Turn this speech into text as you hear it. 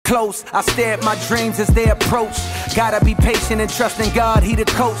close. I stare at my dreams as they approach. Gotta be patient and trust in God, he the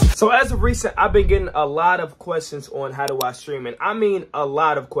coach. So as of recent, I've been getting a lot of questions on how do I stream. And I mean a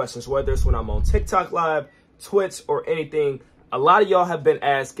lot of questions, whether it's when I'm on TikTok Live, Twitch, or anything. A lot of y'all have been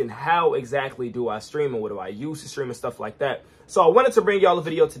asking how exactly do I stream and what do I use to stream and stuff like that. So I wanted to bring y'all a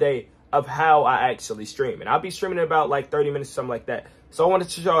video today of how I actually stream. And I'll be streaming in about like 30 minutes or something like that. So I wanted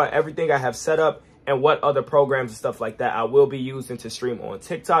to show y'all everything I have set up and what other programs and stuff like that I will be using to stream on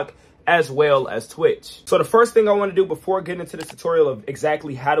TikTok as well as Twitch. So the first thing I want to do before getting into this tutorial of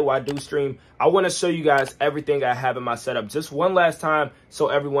exactly how do I do stream, I want to show you guys everything I have in my setup just one last time so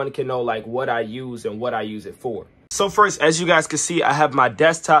everyone can know like what I use and what I use it for. So first, as you guys can see, I have my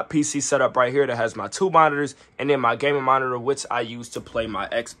desktop PC set up right here that has my 2 monitors and then my gaming monitor, which I use to play my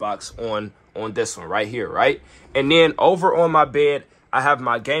Xbox on this one right here, right? And then over on my bed, I have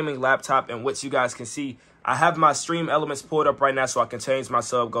my gaming laptop, in which you guys can see I have my stream elements pulled up right now so I can change my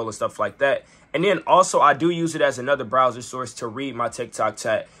sub goal and stuff like that. And then also I do use it as another browser source to read my TikTok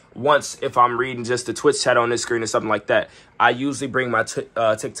chat. Once if I'm reading just the Twitch chat on this screen or something like that, I usually bring my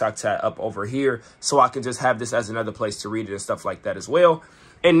TikTok chat up over here so I can just have this as another place to read it and stuff like that as well.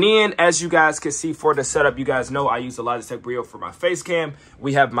 And then, as you guys can see for the setup, you guys know I use the Logitech Brio for my face cam.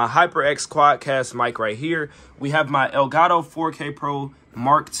 We have my HyperX Quadcast mic right here. We have my Elgato 4K Pro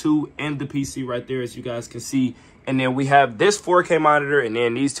Mark II and the PC right there, as you guys can see. And then we have this 4K monitor, and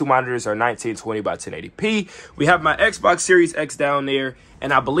then these 2 monitors are 1920 by 1080p. We have my Xbox Series X down there,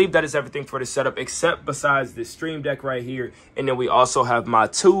 and I believe that is everything for the setup, except besides this Stream Deck right here. And then we also have my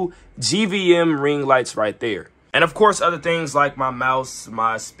 2 GVM ring lights right there. And of course, other things like my mouse,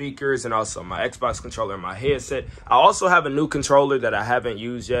 my speakers, and also my Xbox controller and my headset. I also have a new controller that I haven't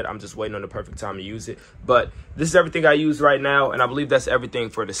used yet. I'm just waiting on the perfect time to use it. But this is everything I use right now, and I believe that's everything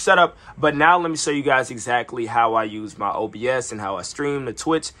for the setup. But now let me show you guys exactly how I use my OBS and how I stream to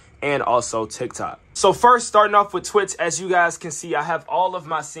Twitch and also TikTok. So first, starting off with Twitch, as you guys can see, I have all of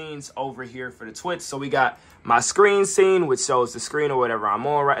my scenes over here for the Twitch. So we got my screen scene, which shows the screen or whatever I'm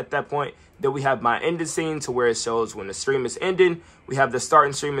on right at that point. Then we have my ending scene to where it shows when the stream is ending. We have the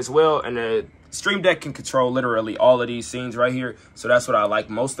starting stream as well. And the Stream Deck can control literally all of these scenes right here. So that's what I like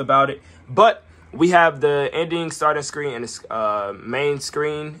most about it. But we have the ending, starting screen, and the main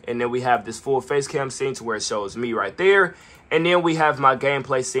screen. And then we have this full face cam scene to where it shows me right there. And then we have my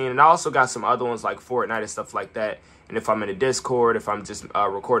gameplay scene. And I also got some other ones like Fortnite and stuff like that. And if I'm in a Discord, if I'm just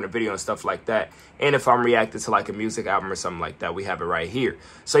recording a video and stuff like that. And if I'm reacting to like a music album or something like that, we have it right here.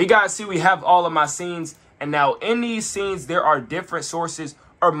 So you guys see we have all of my scenes. And now in these scenes, there are different sources,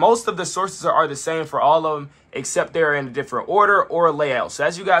 or most of the sources are the same for all of them, except they're in a different order or layout. So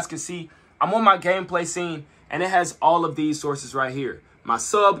as you guys can see, I'm on my gameplay scene and it has all of these sources right here. My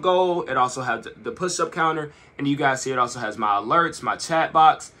sub goal, it also has the push-up counter. And you guys see it also has my alerts, my chat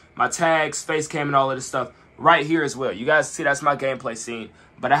box, my tags, face cam, and all of this stuff right here as well. You guys see that's my gameplay scene.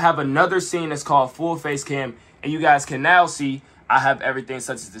 But I have another scene that's called full face cam. And you guys can now see I have everything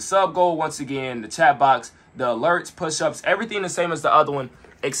such as the sub goal, once again, the chat box, the alerts, push-ups, everything the same as the other one,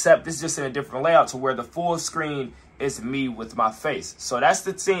 except this is just in a different layout to where the full screen is me with my face. So that's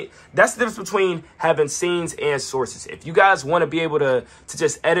the scene. That's the difference between having scenes and sources. If you guys want to be able to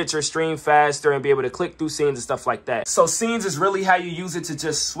just edit your stream faster and be able to click through scenes and stuff like that. So scenes is really how you use it to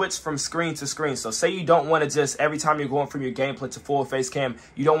just switch from screen to screen. So say you don't want to just, every time you're going from your gameplay to full face cam,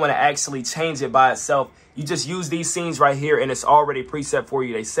 you don't want to actually change it by itself. You just use these scenes right here and it's already preset for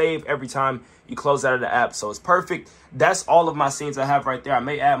you. They save every time you close out of the app. So it's perfect. That's all of my scenes I have right there. I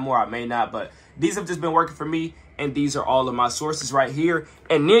may add more, I may not, but these have just been working for me. And these are all of my sources right here.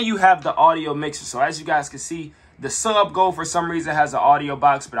 And then you have the audio mixer. So as you guys can see, the sub goal for some reason has an audio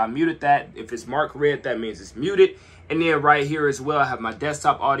box, but I muted that. If it's marked red, that means it's muted. And then right here as well, I have my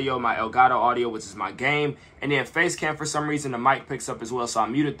desktop audio, my Elgato audio, which is my game. And then Facecam, for some reason, the mic picks up as well, so I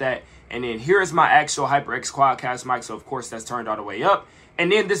muted that. And then here is my actual HyperX Quadcast mic, so of course that's turned all the way up.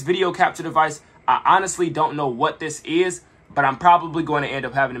 And then this video capture device, I honestly don't know what this is, but I'm probably going to end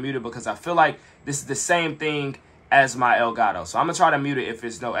up having to mute it because I feel like this is the same thing as my Elgato. So I'm going to try to mute it if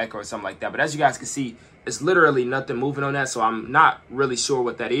there's no echo or something like that. But as you guys can see, it's literally nothing moving on that, so I'm not really sure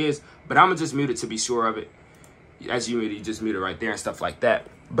what that is. But I'm going to just mute it to be sure of it. As you just mute it right there and stuff like that.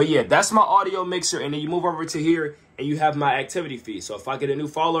 But yeah, that's my audio mixer. And then you move over to here and you have my activity feed. So if I get a new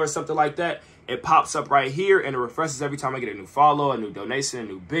follow or something like that, it pops up right here and it refreshes every time I get a new follow, a new donation, a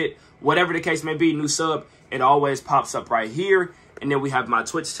new bit, whatever the case may be, new sub, it always pops up right here. And then we have my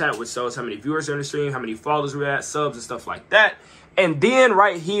Twitch chat, which shows how many viewers are in the stream, how many followers we're at, subs and stuff like that. And then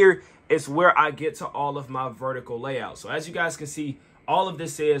right here is where I get to all of my vertical layouts. So as you guys can see, all of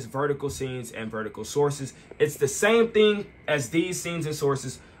this is vertical scenes and vertical sources. It's the same thing as these scenes and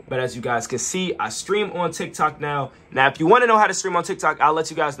sources, but as you guys can see, I stream on TikTok now. Now, if you want to know how to stream on TikTok, I'll let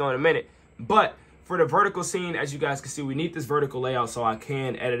you guys know in a minute. But for the vertical scene, as you guys can see, we need this vertical layout so I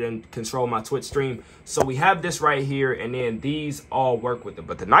can edit and control my Twitch stream. So we have this right here, and then these all work with it.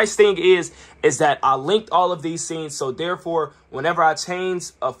 But the nice thing is that I linked all of these scenes. So therefore, whenever I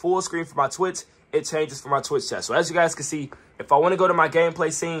change a full screen for my Twitch, it changes for my Twitch chat. So as you guys can see, if I want to go to my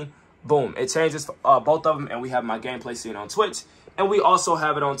gameplay scene, boom, it changes for both of them. And we have my gameplay scene on Twitch. And we also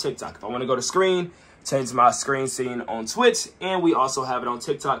have it on TikTok. If I want to go to screen, change my screen scene on Twitch, and we also have it on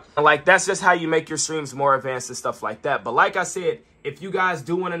TikTok. And like, that's just how you make your streams more advanced and stuff like that. But like I said, if you guys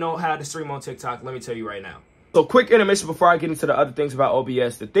do want to know how to stream on TikTok, let me tell you right now. So quick intermission before I get into the other things about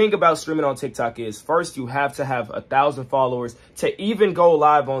OBS. The thing about streaming on TikTok is, first, you have to have 1,000 followers to even go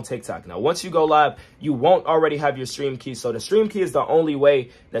live on TikTok. Now, once you go live, you won't already have your stream key. So the stream key is the only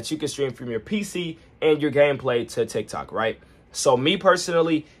way that you can stream from your PC and your gameplay to TikTok, right? So me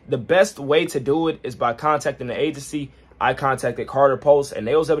personally, the best way to do it is by contacting the agency. I contacted Carter Post, and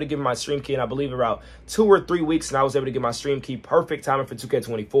they was able to give me my stream key in, I believe, around 2 or 3 weeks, and I was able to get my stream key, perfect timing for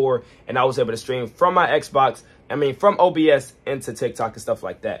 2K24, and I was able to stream from my Xbox, from OBS into TikTok and stuff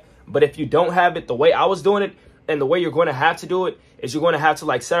like that. But if you don't have it, the way I was doing it, and the way you're going to have to do it, is you're going to have to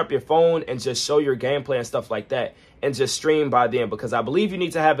like set up your phone and just show your gameplay and stuff like that, and just stream by then, because I believe you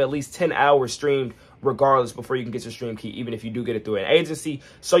need to have at least 10 hours streamed regardless before you can get your stream key, even if you do get it through an agency.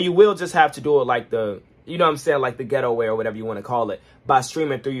 So you will just have to do it like the, you know what I'm saying, like the ghetto way or whatever you want to call it, by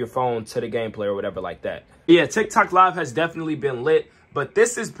streaming through your phone to the gameplay or whatever like that. Yeah, TikTok Live has definitely been lit, but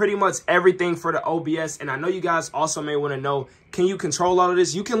this is pretty much everything for the OBS. And I know you guys also may want to know, can you control all of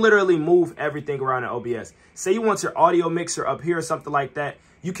this? You can literally move everything around in OBS. Say you want your audio mixer up here or something like that,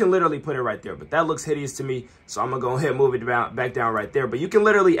 you can literally put it right there. But that looks hideous to me, so I'm going to go ahead and move it back down right there. But you can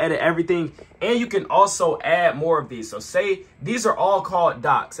literally edit everything, and you can also add more of these. So say these are all called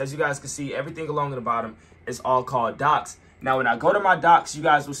docs. As you guys can see, everything along the bottom is all called docs. Now, when I go to my docs, you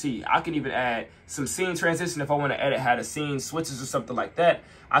guys will see I can even add some scene transition if I want to edit how the scene switches or something like that.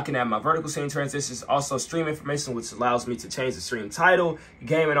 I can add my vertical scene transitions, also stream information, which allows me to change the stream title,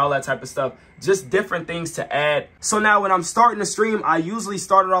 game, and all that type of stuff. Just different things to add. So now when I'm starting the stream, I usually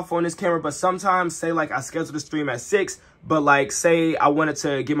start it off on this camera, but sometimes, say like I schedule the stream at 6, but like say I wanted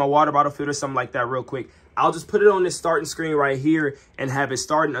to get my water bottle filled or something like that real quick, I'll just put it on this starting screen right here and have it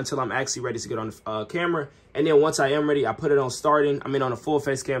starting until I'm actually ready to get on the camera. And then once I am ready, I put it on starting. On a full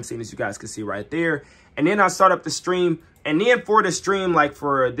face cam scene, as you guys can see right there. And then I start up the stream. And then for the stream, like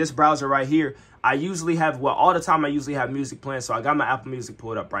for this browser right here, I usually have, well, all the time I usually have music playing. So I got my Apple Music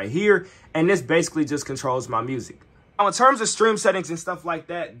pulled up right here. And this basically just controls my music. Now, in terms of stream settings and stuff like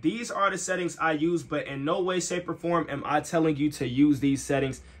that, these are the settings I use. But in no way, shape, or form am I telling you to use these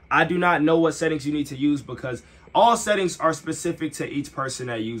settings. I do not know what settings you need to use, because all settings are specific to each person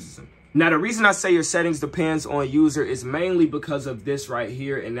that uses them. Now, the reason I say your settings depends on user is mainly because of this right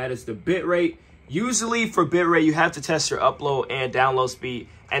here, and that is the bitrate. Usually for bitrate, you have to test your upload and download speed,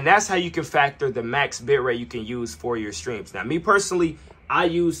 and that's how you can factor the max bitrate you can use for your streams. Now, me personally, I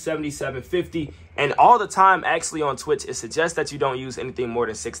use 7750, and all the time actually on Twitch, it suggests that you don't use anything more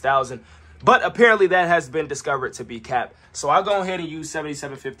than 6,000. But apparently that has been discovered to be capped. So I'll go ahead and use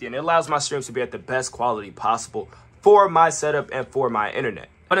 7750, and it allows my streams to be at the best quality possible for my setup and for my internet.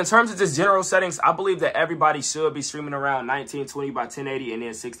 But in terms of just general settings, I believe that everybody should be streaming around 1920 by 1080 and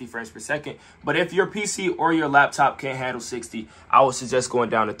then 60 frames per second. But if your PC or your laptop can't handle 60, I would suggest going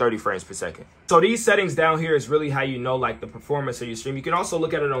down to 30 frames per second. So these settings down here is really how you know like the performance of your stream. You can also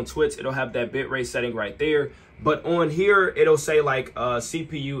look at it on Twitch. It'll have that bitrate setting right there. But on here, it'll say like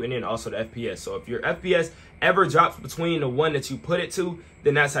CPU and then also the FPS. So if your FPS ever drops between the one that you put it to,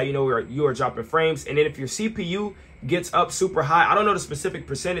 then that's how you know you are dropping frames. And then if your CPU gets up super high, I don't know the specific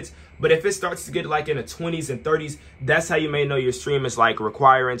percentage, but if it starts to get like in the 20s and 30s, that's how you may know your stream is like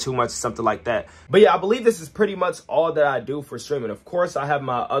requiring too much, something like that. But yeah, I believe this is pretty much all that I do for streaming. Of course, I have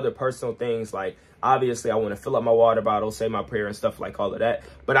my other personal things, like obviously I want to fill up my water bottle, say my prayer and stuff like all of that.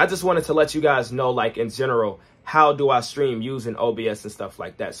 But I just wanted to let you guys know, like in general, how do I stream using OBS and stuff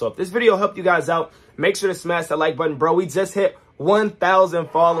like that. So if this video helped you guys out, make sure to smash that like button, bro. We just hit 1,000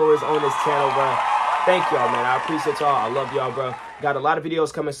 followers on this channel, bro. Thank y'all, man. I appreciate y'all. I love y'all, bro. Got a lot of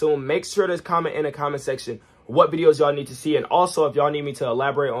videos coming soon. Make sure to comment in the comment section what videos y'all need to see. And also, if y'all need me to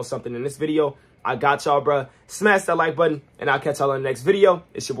elaborate on something in this video, I got y'all, bro. Smash that like button, and I'll catch y'all in the next video.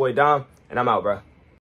 It's your boy Dom, and I'm out, bro.